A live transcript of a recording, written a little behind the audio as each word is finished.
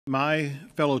My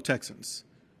fellow Texans,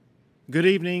 good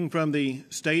evening from the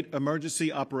State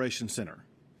Emergency Operations Center.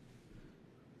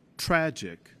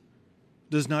 Tragic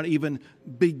does not even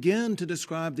begin to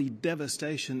describe the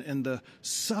devastation and the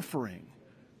suffering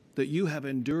that you have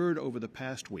endured over the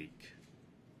past week.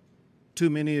 Too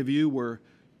many of you were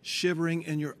shivering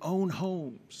in your own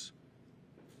homes.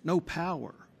 No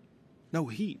power, no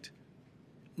heat,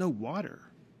 no water.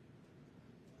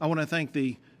 I want to thank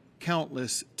the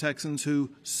countless Texans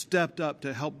who stepped up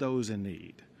to help those in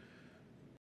need.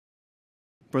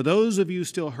 For those of you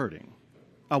still hurting,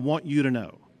 I want you to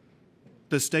know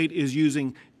the state is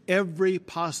using every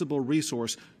possible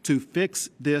resource to fix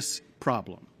this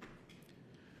problem.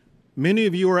 Many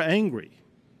of you are angry,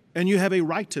 and you have a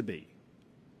right to be.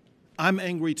 I'm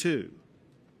angry too.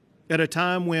 At a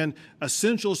time when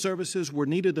essential services were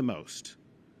needed the most,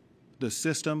 the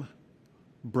system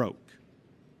broke.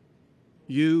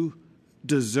 You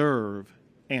deserve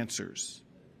answers.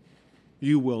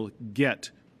 You will get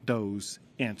those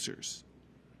answers.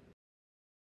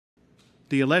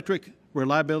 The Electric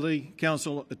Reliability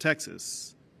Council of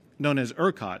Texas, known as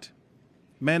ERCOT,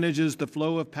 manages the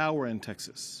flow of power in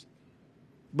Texas.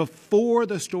 Before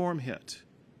the storm hit,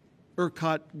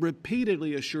 ERCOT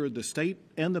repeatedly assured the state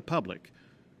and the public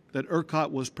that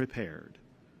ERCOT was prepared.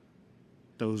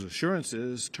 Those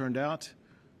assurances turned out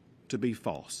to be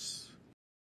false.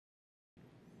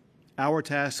 Our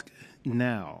task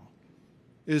now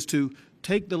is to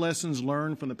take the lessons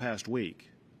learned from the past week,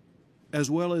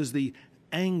 as well as the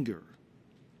anger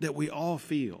that we all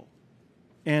feel,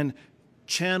 and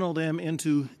channel them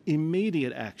into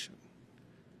immediate action.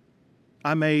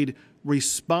 I made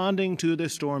responding to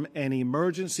this storm an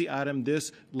emergency item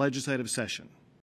this legislative session.